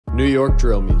New York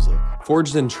drill music,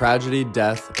 forged in tragedy,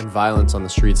 death, and violence on the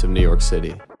streets of New York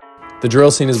City. The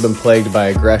drill scene has been plagued by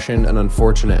aggression and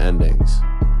unfortunate endings,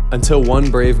 until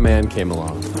one brave man came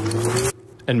along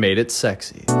and made it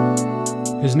sexy.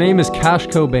 His name is Cash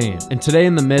Cobain, and today,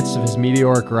 in the midst of his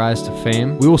meteoric rise to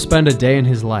fame, we will spend a day in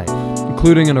his life,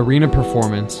 including an arena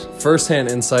performance, first-hand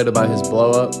insight about his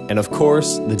blow-up, and of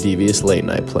course, the devious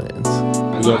late-night plans.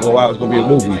 We're gonna go out, it's gonna be a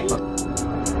movie.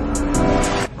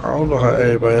 I don't know how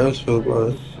everybody else feels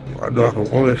about it. I know how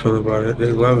women feel about it.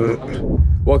 They love it.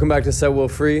 Welcome back to Set Will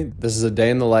Free. This is a day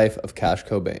in the life of Cash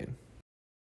Cobain.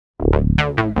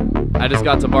 I just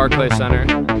got to Barclays Center.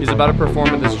 He's about to perform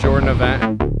at this Jordan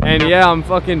event. And yeah, I'm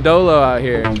fucking Dolo out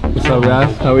here. What's up,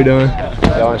 guys? How we doing?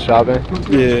 Going shopping?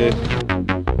 Yeah.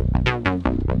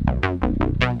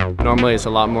 Normally it's a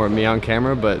lot more of me on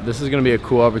camera, but this is gonna be a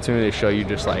cool opportunity to show you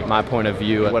just like my point of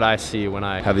view, what I see when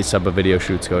I have these type of video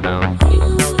shoots go down.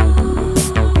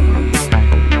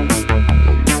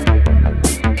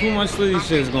 Too much Slizzy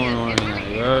shit is going on right now,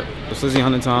 you heard? Slizzy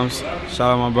 100 times. Shout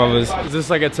out my brothers. Is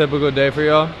this like a typical day for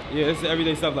y'all? Yeah, it's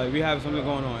everyday stuff. Like, we have something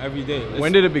going on every day.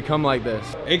 When did it become like this?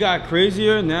 It got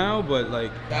crazier now, but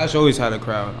like, Cash always had a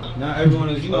crowd. Now everyone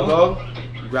is, you know,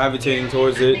 gravitating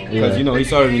towards it. Because, you know, he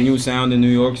started a new sound in New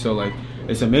York, so like,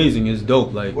 it's amazing, it's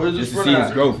dope. Like, just to see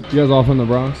his growth. You guys all from the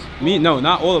Bronx? Me, no,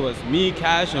 not all of us. Me,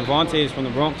 Cash, and Vontae is from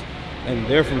the Bronx. And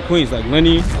they're from Queens, like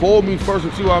Lenny. Call me first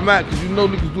and see where I'm at, because you know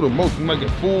niggas do the most. We might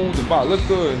get food and buy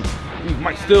liquor, and we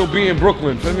might still be in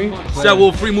Brooklyn, feel me? Set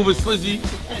Will Free, moving Slizzy.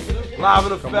 Live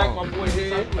in effect, my boy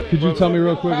here. Could you tell me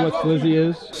real quick what Slizzy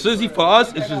is? Slizzy for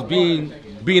us is just being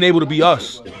able to be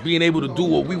us. Being able to do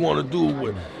what we want to do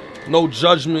with no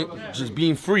judgment, just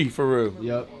being free, for real.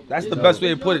 Yep. That's the best way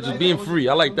to put it, just being free.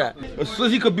 I like that. But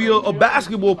Slizzy could be a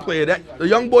basketball player. The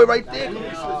young boy right there.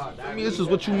 I mean, this is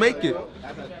what you make it.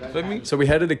 Feel me? So we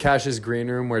headed to Cash's green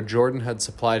room where Jordan had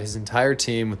supplied his entire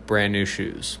team with brand new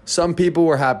shoes. Some people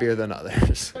were happier than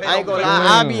others. I ain't gonna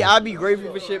lie, I be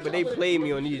grateful for shit, but they played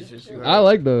me on these shoes. I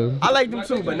like those. I like them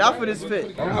too, but not for this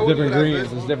fit. It's different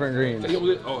greens. It's different greens.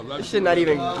 This shit not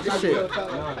even,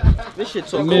 this shit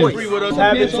so cool.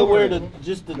 Have it to where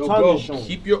just the tongue is showing.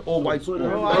 Keep your old white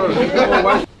school.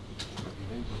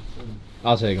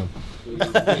 I'll take them.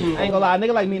 I ain't gonna lie, a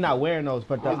nigga like me not wearing those,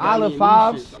 but the olive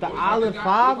fives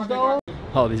though.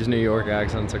 Oh, these New York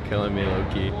accents are killing me, low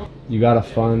key. You got a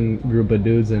fun group of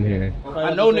dudes in here.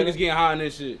 I know niggas getting high on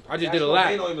this shit. I just did a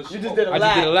lap. You just did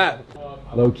a lap.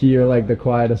 Low key, you're like the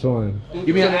quietest one.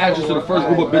 Give me an address to the first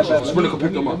group of bitches. Sprinter can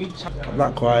pick them up. I'm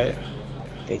not quiet.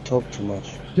 They talk too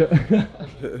much.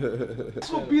 This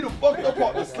will be the fucking up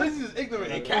part. The Slizzy is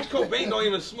ignorant and Cash Cobain don't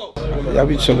even smoke. Y'all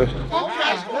be chilling.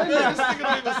 Cash Cobain, this nigga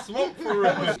don't even smoke for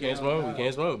real. We can't smoke, we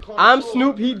can't smoke. I'm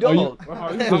Snoop, he dog.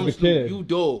 The kid. You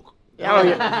dog.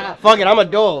 Fuck it, I'm a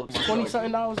dog.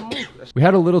 $20-something a month. We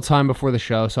had a little time before the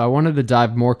show, so I wanted to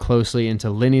dive more closely into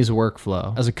Lenny's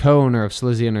workflow as a co-owner of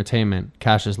Slizzy Entertainment,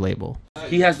 Cash's label.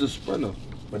 He has the Sprinter.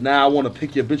 But now I want to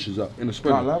pick your bitches up in the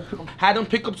Sprinter. Had them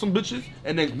pick up some bitches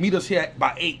and then meet us here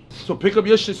by 8. So pick up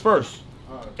your shits first.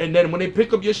 And then when they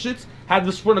pick up your shits, have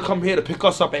the Sprinter come here to pick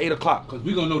us up at 8 o'clock. Because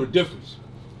we going to know the difference.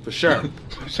 For sure.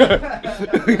 For sure.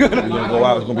 We're going to go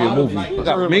out. It's going to be a movie. We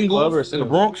got mingles in the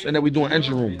Bronx and then we doing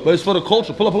engine room. But it's for the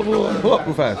culture. Pull up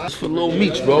real fast. It's for little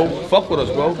meats, bro. Fuck with us,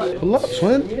 bro. Pull up,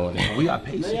 twin. We got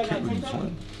pace.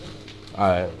 Twin.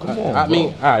 Alright, come on. I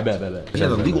mean, alright, bet. He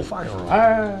has a legal firearm.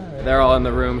 They're all in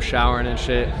the room showering and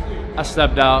shit. I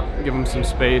stepped out, give them some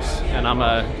space, and I'm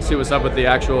gonna see what's up with the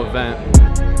actual event.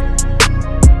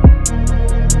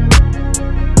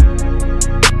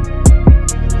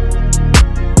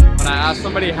 When I asked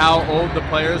somebody how old the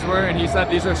players were, and he said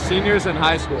these are seniors in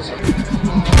high school.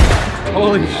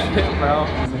 Holy shit, bro.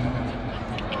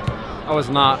 I was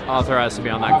not authorized to be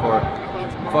on that court.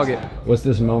 Fuck it. What's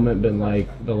this moment been like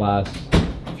the last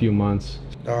few months?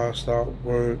 Non-stop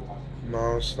work,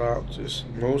 non-stop just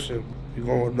motion. You're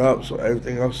going up, so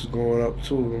everything else is going up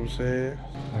too, you know what I'm saying?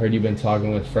 I heard you've been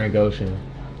talking with Frank Ocean.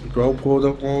 Bro pulled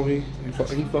up on me, he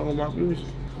fucked with my music.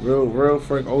 Real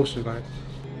Frank Ocean, like,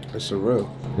 it's surreal.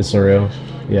 It's surreal?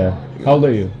 Yeah. How old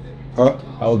are you? Huh?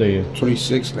 How old are you?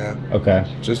 26 now. Okay.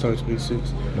 Just turned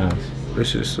 26. Nice.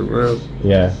 This shit is surreal.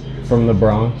 Yeah. From the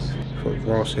Bronx? From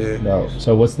Bronx here. No.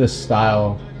 So what's this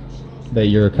style that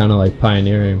you're kind of like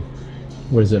pioneering?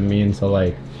 What does it mean to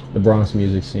like the Bronx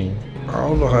music scene? I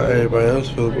don't know how everybody else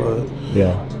feels about it.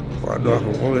 Yeah. But I know how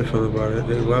women feel about it.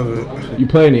 They love it. You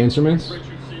play any instruments?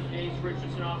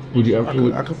 Would you ever?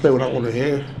 I can play what I want to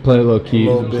hear. Play a little key.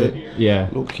 A little bit. Yeah.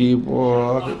 Little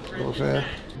keyboard. You know what I'm saying?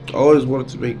 I always wanted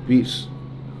to make beats.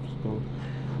 So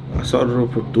I started to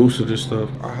produce and stuff.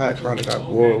 I had kind of got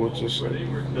bored with just like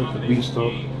with the beat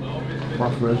stuff. My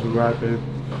friends were rapping.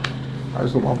 I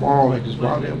just got my mom like just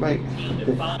brought me a mic.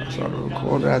 I started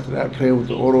recording after that, playing with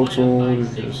the auto tune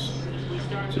and just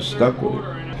stuck with it.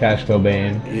 Cash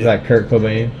Cobain. Yeah. Is that Kurt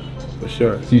Cobain? For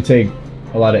sure. So you take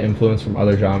a lot of influence from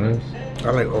other genres? I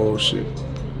like old shit.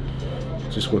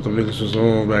 Just what the niggas was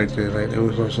on back then. Like it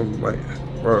was on some like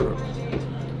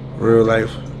real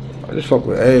life. I just fuck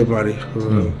with everybody.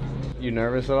 You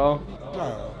nervous at all?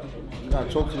 Nah, you gotta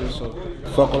talk to yourself.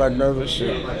 Fuck all that nervous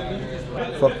shit.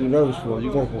 Fuck you nervous for?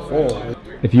 You gonna perform.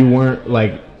 If you weren't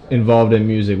like involved in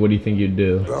music, what do you think you'd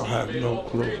do? I don't have no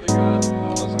clue.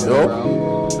 Yo.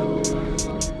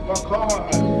 My car,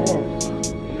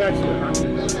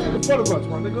 the photographs,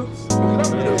 my nigga. I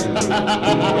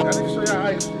nigga show y'all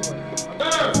ice.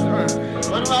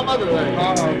 What about mother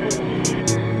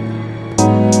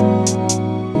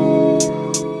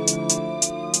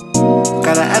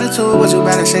Got an attitude, what you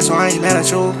better say, so I ain't mad at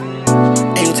you.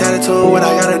 Ain't tattooed, what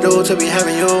I gotta do to be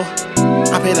having you.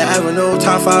 I pay the avenue,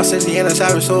 top 5, 60 in a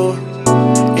savage soul.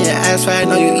 And your ass fat,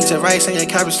 know you eat your rice and your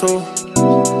cabbage too.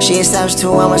 She a savage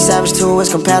too, I'm a savage too, it's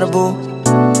compatible.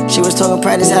 She was talking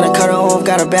practice, had to cut her off,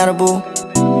 got a battle boo.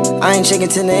 I ain't chicken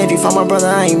tender, if you find my brother,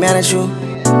 I ain't mad at you.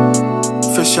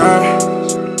 For sure.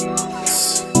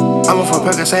 I'm a for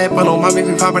Percocet, but no mommy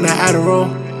be popping that Adderall.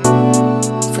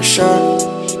 For sure.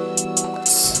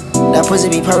 That pussy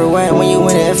be perfect wet when you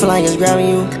in it, it feel like it's grabbing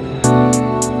you.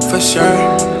 For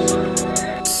sure.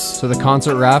 So the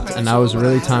concert wrapped, and now it was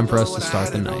really time for us to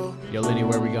start the night. Yo, Liddy,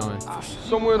 where we going?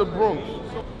 Somewhere in the Bronx.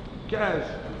 Cash.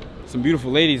 Some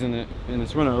beautiful ladies in the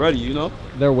sprinter already, you know?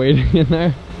 They're waiting in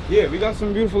there? Yeah, we got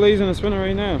some beautiful ladies in the sprinter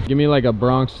right now. Give me like a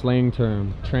Bronx slang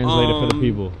term. Translate it for the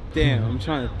people. Damn, I'm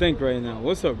trying to think right now.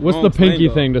 What's up? What's the pinky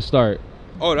thing to start?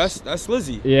 Oh, that's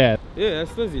Lizzie. Yeah. Yeah,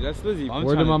 that's Lizzie. That's Lizzie.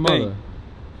 Word to my mother.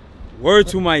 Word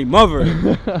to my mother.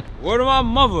 Word to my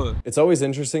mother. It's always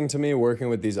interesting to me working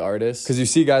with these artists because you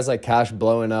see guys like Cash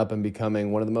blowing up and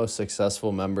becoming one of the most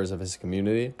successful members of his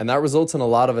community. And that results in a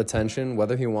lot of attention,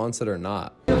 whether he wants it or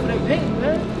not. Huh?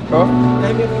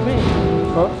 Came here for the paint.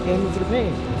 Huh? Came here for the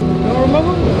paint. You don't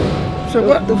remember? So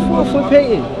what? The 4-foot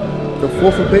painting. The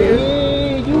 4-foot painting?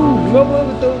 Yeah, you remember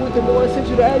with the boy I sent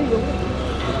you the Addy?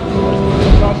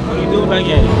 What are you doing back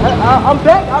here? I'm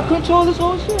back. I control this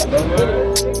whole shit, man.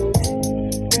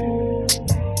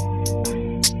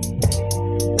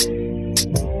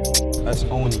 That's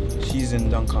Oni. She's in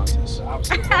dunk contest.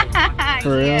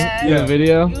 For real? Yeah. In the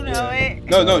video? You know it.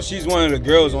 No, she's one of the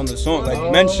girls on the song,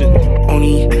 like mentioned.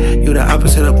 Oni, you the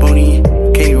opposite of Boney.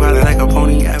 Can't you ride it like a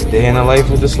pony? Day in the life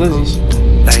with the Slizzies.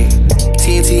 Like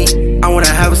TNT, I wanna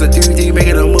have us a DVD, make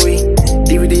it a movie.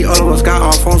 DVD, all of us got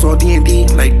our phones on D&D.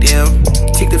 Like damn,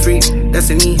 take the freak,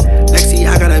 Destiny. Lexi,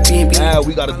 I got a B&B. Now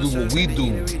we gotta do what we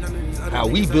do. How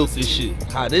we built this shit.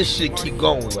 How this shit keep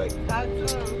going. Like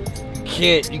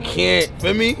you can't,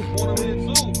 feel me?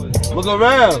 Look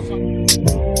around.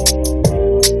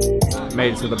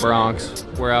 Made it to the Bronx.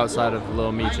 We're outside of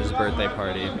Lil Meech's birthday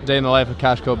party. Day in the life of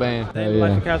Cash Cobain. Day in the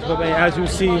life of Cash Cobain. As you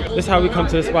see, this is how we come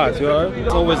to the spots, you heard?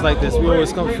 It's always like this. We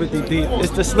always come 50 deep.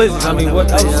 It's the Slizzies. I mean,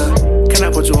 what else? Can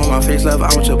I put you on my face, love?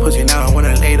 I want your pussy now, I want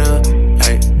it later.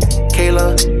 Like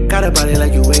Kayla, got a body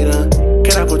like you waiter.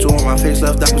 Can I put you on my face,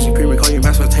 love? That pussy creamy, call you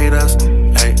mashed potatoes.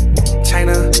 Like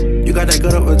China, you got that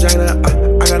good up vagina.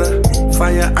 I gotta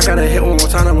fire, I gotta hit one more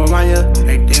time to remind ya.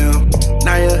 Like damn,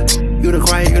 Naya, you the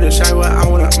quiet, you the shy one. I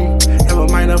wanna never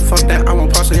mind her, fuck that. I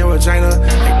want parts of your vagina.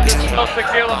 Like damn. Close the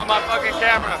kill on my fucking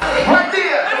camera. Right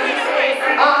there.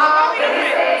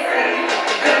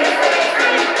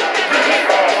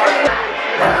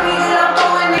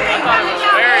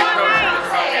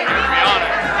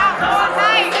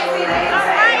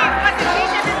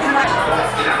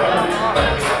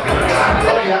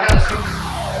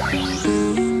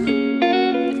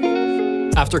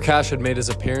 After Cash had made his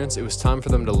appearance, it was time for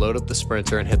them to load up the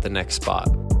Sprinter and hit the next spot.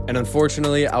 And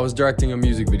unfortunately, I was directing a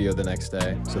music video the next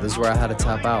day, so this is where I had to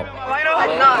tap out.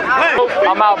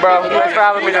 I'm out, bro. Thanks for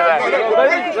having me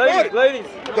today. Ladies.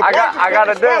 I got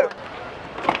a dip.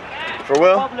 For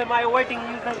Will?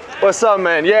 What's up,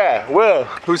 man? Yeah, Will.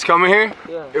 Who's coming here?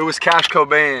 Yeah. It was Cash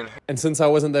Cobain. And since I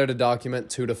wasn't there to document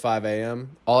 2 to 5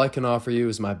 a.m., all I can offer you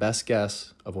is my best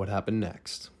guess of what happened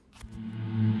next.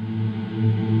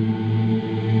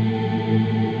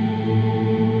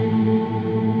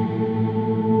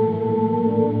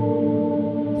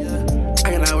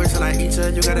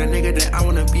 You got a nigga that I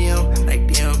wanna be on, like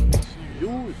damn.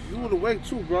 You would awake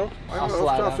too, bro. I'm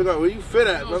trying to figure out where you fit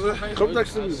at, brother. Come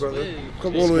next to me, brother.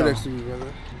 Come all the way next to me,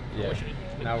 brother. Yeah,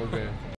 now we're good.